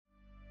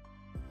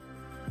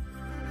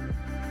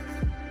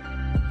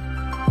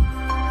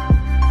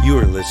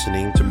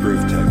listening to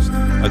Proof Text,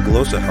 a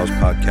Glossa House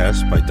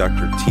podcast by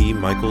Dr. T.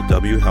 Michael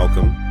W.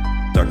 Halcomb,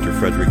 Dr.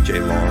 Frederick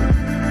J. Long,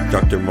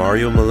 Dr.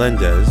 Mario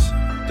Melendez,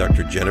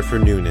 Dr. Jennifer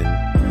Noonan,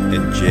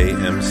 and J.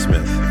 M.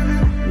 Smith.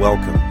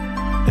 Welcome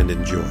and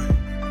enjoy.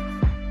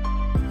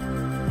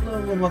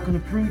 Hello and welcome to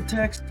Proof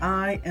Text.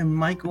 I am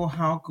Michael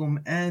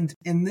Halcomb, and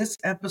in this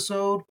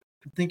episode,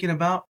 I'm thinking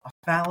about a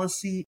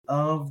fallacy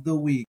of the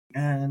week.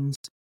 And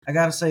I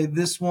gotta say,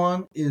 this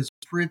one is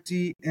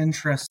pretty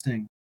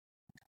interesting.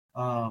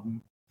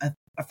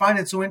 I find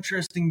it so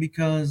interesting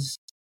because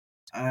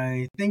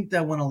I think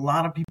that when a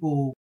lot of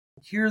people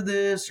hear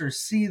this or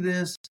see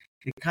this,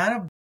 it kind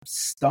of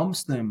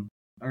stumps them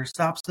or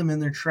stops them in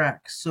their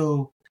tracks.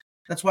 So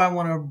that's why I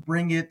want to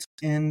bring it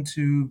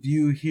into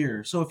view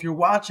here. So if you're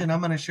watching, I'm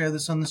going to share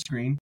this on the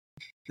screen.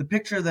 The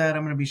picture that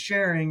I'm going to be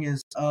sharing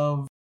is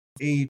of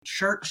a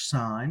church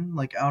sign,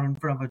 like out in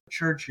front of a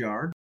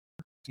churchyard.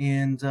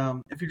 And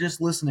if you're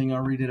just listening,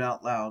 I'll read it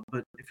out loud.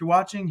 But if you're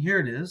watching, here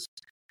it is.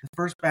 The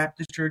First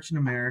Baptist Church in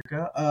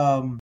America.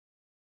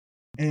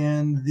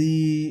 And at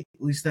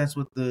least that's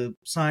what the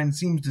sign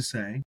seems to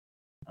say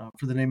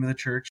for the name of the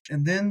church.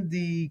 And then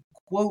the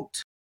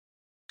quote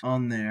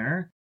on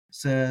there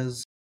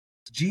says,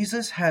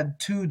 Jesus had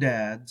two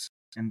dads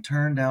and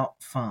turned out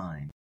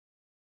fine.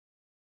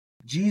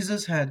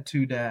 Jesus had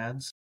two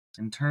dads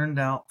and turned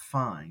out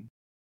fine.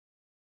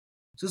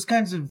 So it's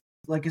kind of,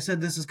 like I said,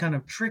 this is kind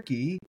of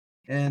tricky.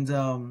 And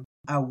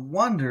I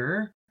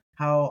wonder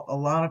how a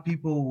lot of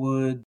people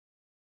would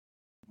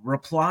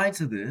reply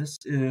to this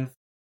if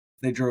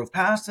they drove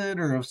past it,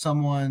 or if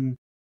someone,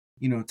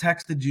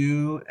 texted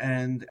you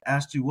and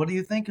asked you, what do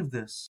you think of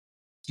this?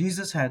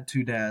 Jesus had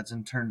two dads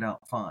and turned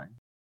out fine.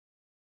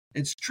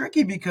 It's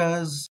tricky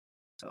because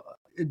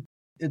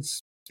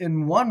it's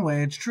in one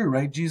way, it's true,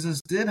 right?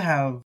 Jesus did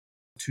have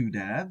two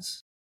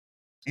dads,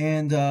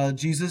 and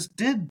Jesus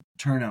did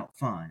turn out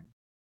fine.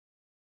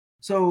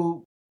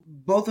 So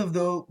both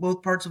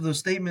parts of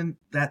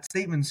that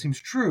statement seems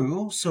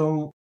true.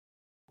 So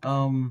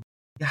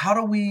how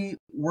do we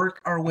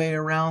work our way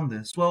around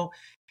this? Well,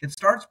 it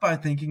starts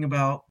with thinking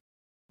about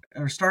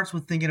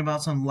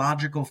some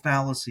logical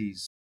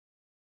fallacies.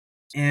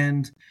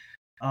 And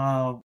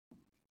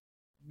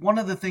one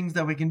of the things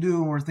that we can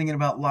do when we're thinking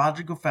about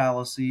logical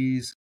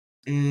fallacies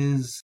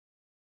is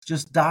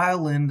just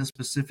dial in the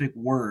specific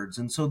words.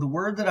 And so the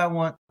word that I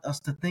want us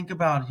to think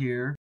about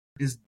here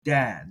is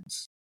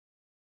dads.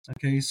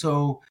 Okay,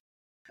 so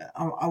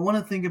I want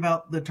to think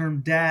about the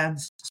term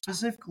dads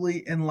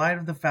specifically in light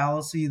of the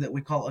fallacy that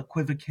we call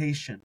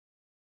equivocation.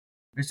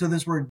 Okay, so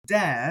this word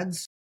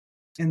dads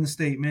in the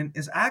statement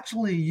is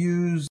actually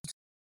used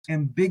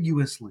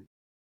ambiguously.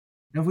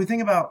 Now, if we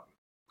think about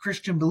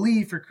Christian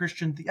belief or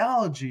Christian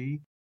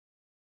theology,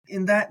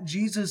 in that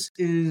Jesus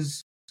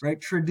is,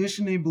 right,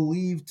 traditionally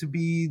believed to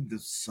be the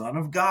Son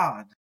of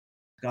God,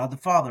 God the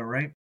Father,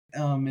 right?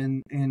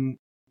 And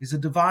he's a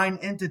divine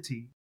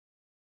entity.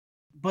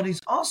 But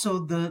he's also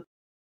the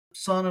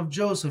son of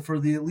Joseph, or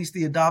at least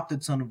the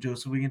adopted son of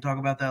Joseph. We can talk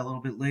about that a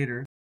little bit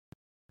later.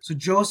 So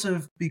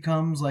Joseph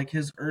becomes like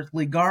his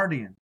earthly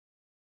guardian.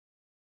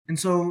 And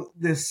so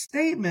this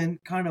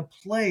statement kind of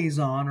plays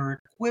on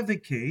or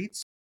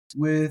equivocates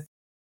with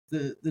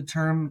the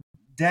term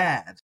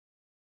dad,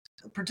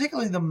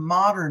 particularly the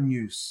modern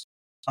use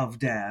of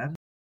dad,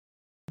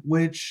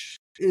 which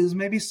is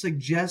maybe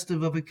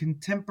suggestive of a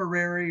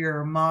contemporary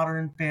or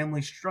modern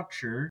family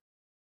structure.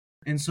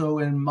 And so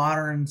in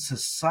modern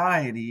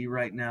society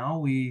right now,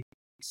 we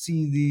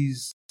see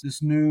this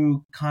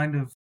new kind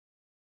of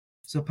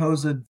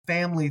supposed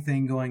family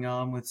thing going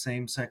on with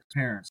same-sex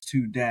parents,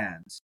 two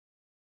dads.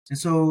 And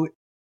so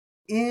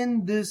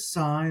in this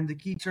sign, the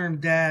key term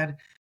dad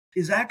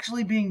is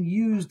actually being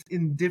used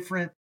in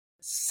different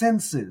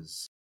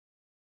senses.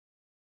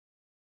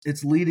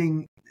 It's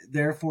leading,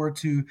 therefore,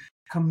 to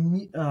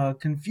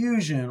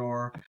confusion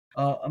or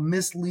a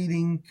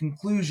misleading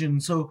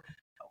conclusion. So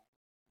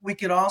we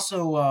could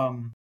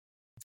also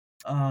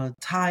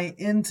tie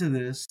into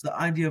this the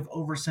idea of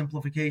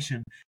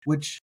oversimplification,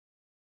 which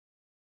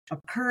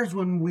occurs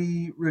when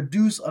we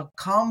reduce a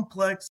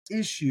complex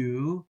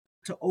issue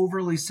to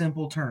overly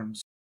simple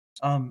terms.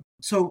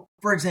 So,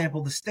 for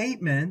example, the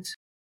statement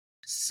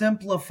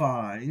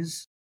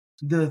simplifies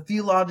the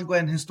theological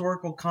and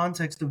historical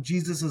context of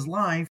Jesus'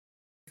 life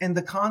and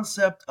the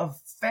concept of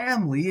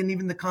family and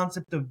even the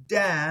concept of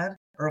dad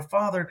or a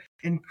father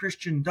in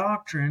Christian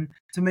doctrine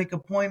to make a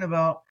point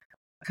about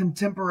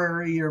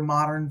contemporary or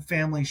modern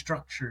family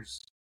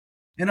structures.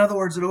 In other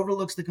words, it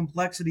overlooks the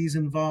complexities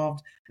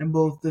involved in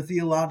both the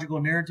theological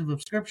narrative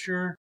of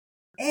Scripture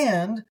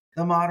and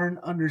the modern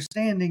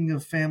understanding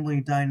of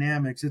family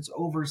dynamics. It's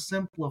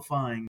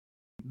oversimplifying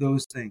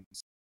those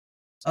things.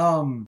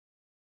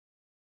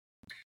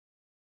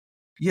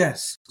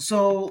 Yes,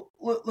 so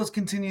let's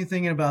continue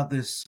thinking about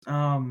this.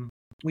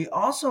 We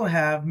also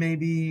have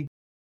maybe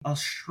a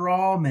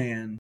straw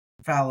man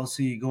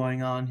fallacy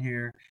going on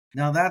here.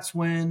 Now, that's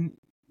when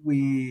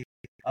we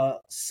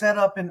set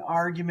up an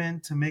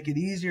argument to make it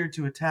easier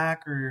to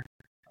attack or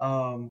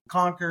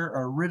conquer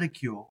or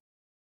ridicule.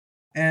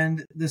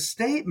 And the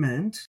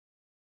statement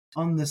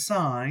on the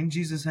sign,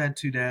 Jesus had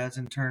two dads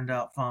and turned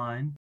out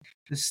fine.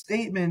 The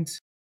statement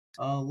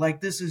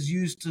like this is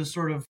used to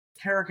sort of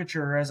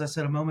caricature, as I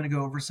said a moment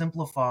ago,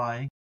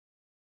 oversimplify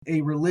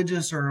a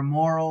religious or a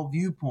moral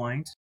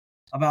viewpoint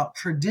about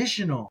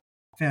traditional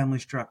family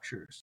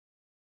structures.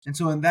 And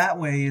so in that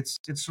way, it's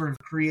sort of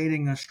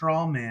creating a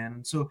straw man.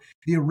 And so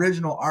the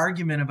original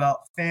argument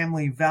about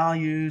family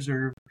values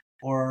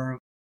or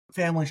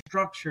family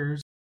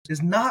structures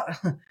is not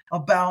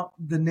about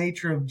the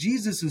nature of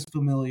Jesus's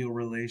familial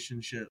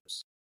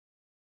relationships.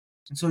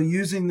 And so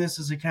using this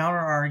as a counter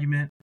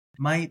argument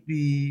might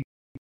be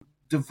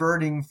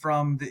diverting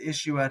from the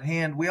issue at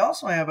hand. We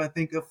also have, I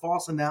think, a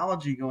false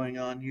analogy going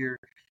on here.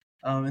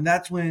 And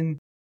that's when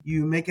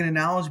you make an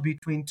analogy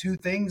between two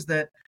things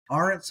that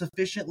aren't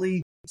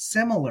sufficiently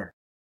similar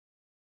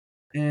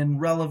in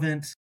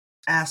relevant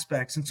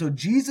aspects. And so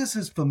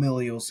Jesus's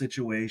familial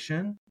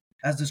situation,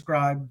 as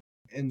described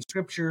in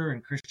Scripture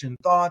and Christian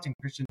thought and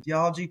Christian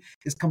theology,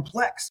 is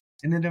complex,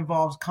 and it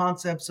involves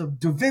concepts of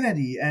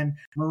divinity and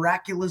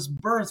miraculous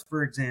birth,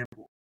 for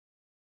example.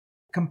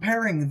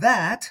 Comparing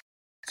that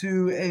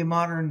to a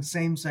modern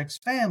same-sex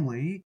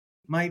family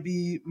might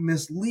be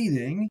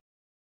misleading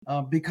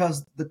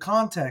because the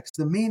context,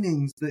 the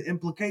meanings, the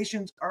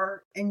implications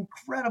are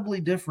incredibly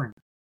different.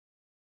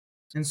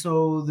 And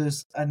so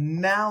this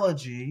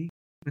analogy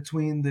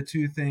between the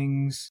two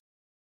things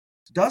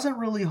doesn't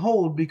really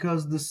hold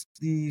because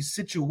the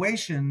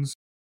situations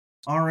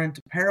aren't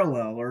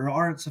parallel or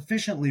aren't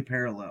sufficiently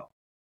parallel.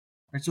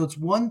 Right? So it's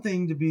one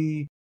thing to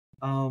be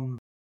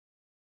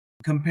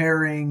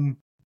comparing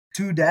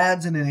two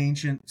dads in an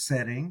ancient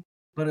setting,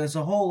 but it's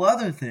a whole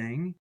other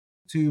thing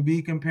to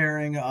be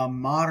comparing a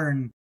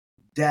modern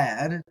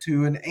dad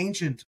to an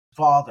ancient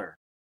father.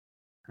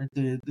 Right?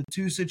 The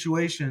two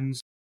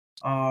situations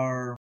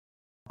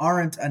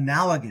aren't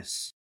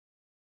analogous.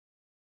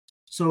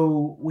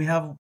 So we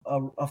have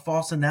a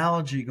false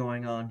analogy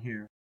going on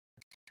here.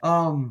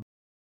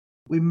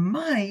 We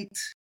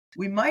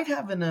might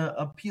have an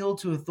appeal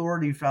to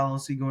authority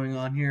fallacy going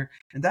on here,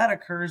 and that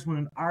occurs when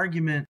an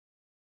argument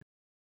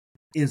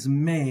is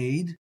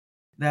made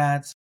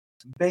that's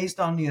based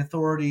on the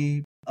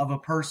authority of a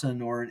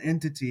person or an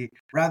entity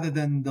rather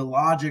than the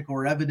logic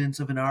or evidence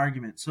of an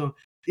argument. So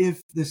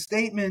if the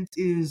statement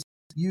is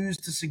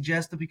used to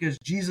suggest that because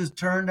Jesus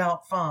turned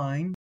out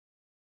fine,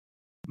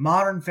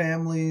 modern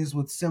families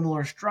with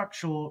similar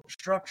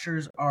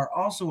structures are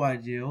also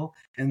ideal,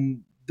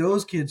 and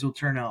those kids will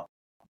turn out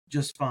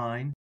just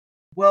fine.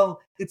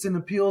 Well, it's an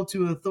appeal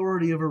to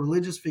authority of a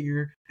religious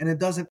figure, and it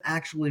doesn't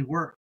actually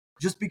work.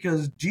 Just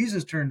because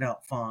Jesus turned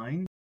out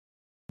fine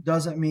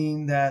doesn't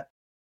mean that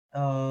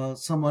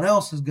someone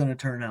else is going to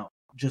turn out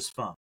just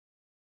fine.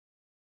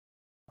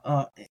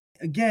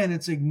 Again,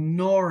 it's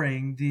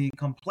ignoring the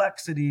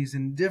complexities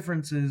and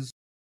differences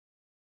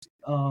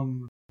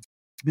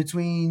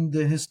between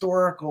the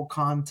historical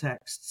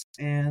contexts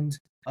and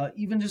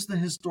even just the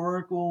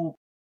historical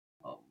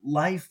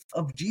life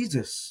of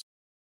Jesus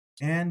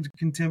and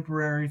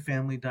contemporary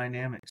family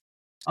dynamics.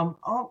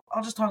 I'll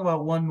just talk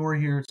about one more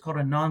here. It's called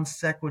a non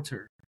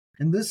sequitur.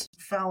 And this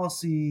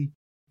fallacy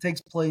takes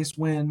place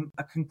when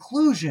a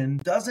conclusion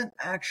doesn't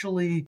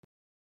actually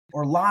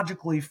or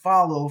logically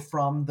follow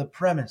from the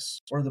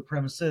premise or the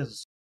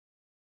premises.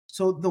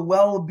 So the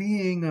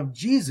well-being of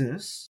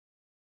Jesus,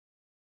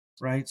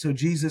 right? So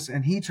Jesus,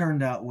 and he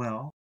turned out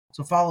well.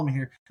 So follow me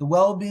here. The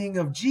well-being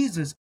of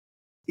Jesus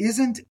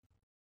isn't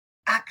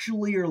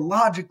actually or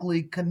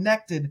logically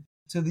connected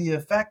to the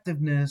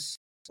effectiveness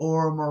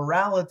or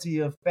morality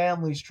of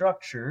family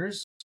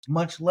structures,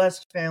 much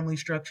less family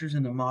structures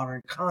in a modern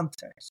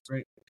context,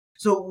 right?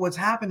 So what's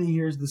happening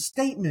here is the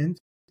statement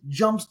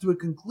jumps to a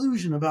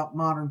conclusion about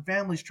modern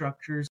family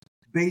structures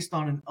based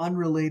on an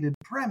unrelated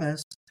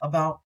premise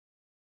about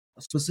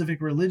a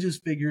specific religious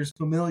figure's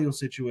familial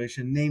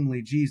situation,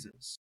 namely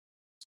Jesus.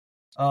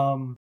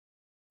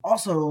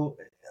 Also,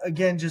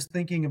 again, just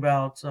thinking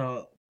about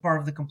part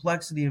of the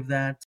complexity of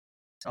that,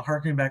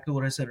 harkening back to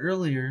what I said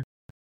earlier,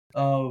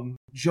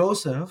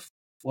 Joseph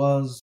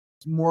was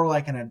more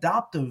like an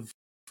adoptive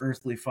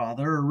earthly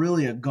father, or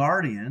really a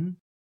guardian,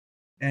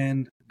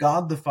 and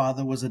God the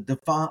Father was a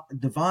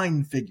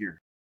divine figure.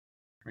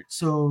 Right?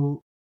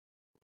 So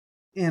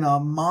in a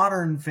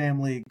modern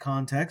family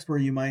context where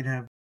you might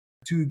have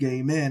two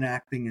gay men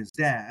acting as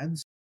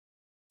dads,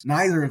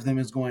 neither of them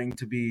is going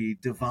to be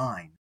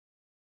divine.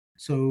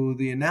 So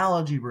the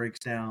analogy breaks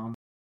down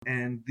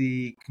and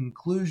the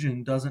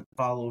conclusion doesn't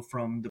follow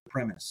from the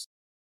premise.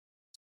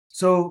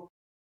 So,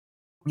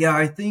 yeah,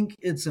 I think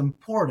it's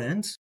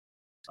important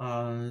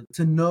to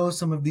know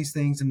some of these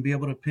things and be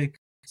able to pick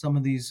some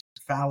of these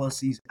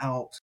fallacies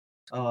out.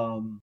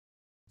 Some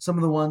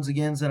of the ones,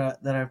 again,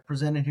 that I've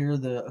presented here,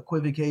 the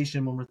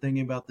equivocation when we're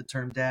thinking about the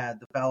term dad,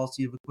 the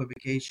fallacy of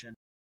equivocation.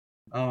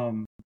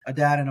 A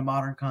dad in a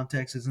modern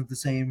context isn't the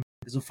same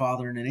as a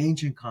father in an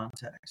ancient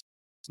context.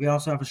 We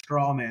also have a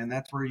straw man.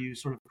 That's where you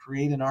sort of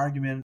create an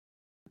argument,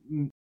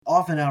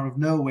 often out of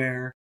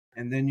nowhere,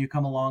 and then you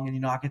come along and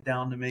you knock it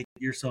down to make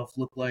yourself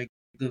look like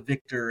the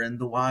victor and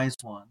the wise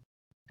one.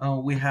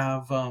 We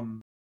have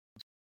a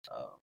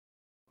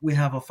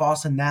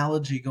false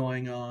analogy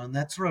going on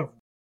that sort of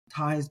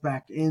ties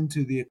back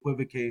into the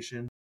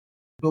equivocation,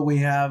 but we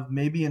have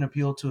maybe an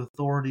appeal to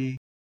authority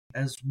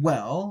as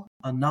well.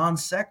 A non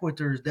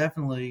sequitur is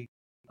definitely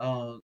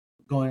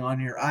going on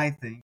here, I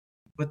think.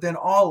 But then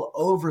all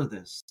over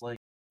this, like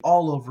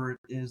all over it,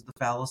 is the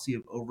fallacy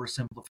of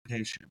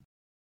oversimplification.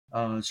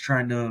 It's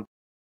trying to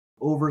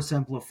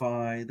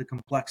oversimplify the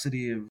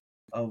complexity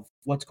of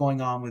what's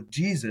going on with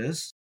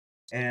Jesus,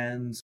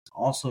 and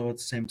also at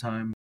the same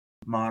time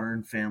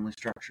modern family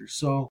structures.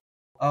 So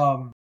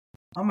I'm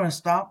going to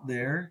stop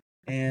there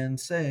and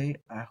say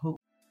I hope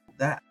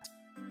that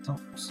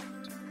helps.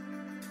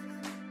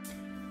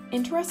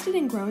 Interested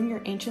in growing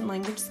your ancient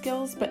language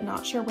skills but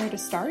not sure where to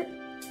start?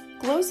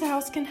 Glossa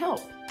House can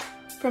help.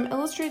 From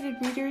illustrated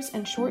readers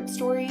and short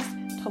stories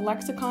to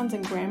lexicons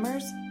and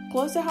grammars,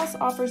 Glossa House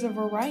offers a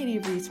variety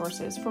of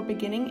resources for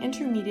beginning,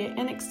 intermediate,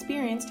 and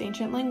experienced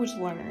ancient language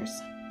learners.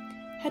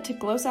 Head to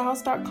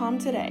glossahouse.com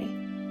today.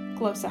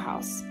 Glossa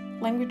House,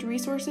 language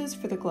resources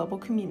for the global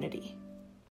community.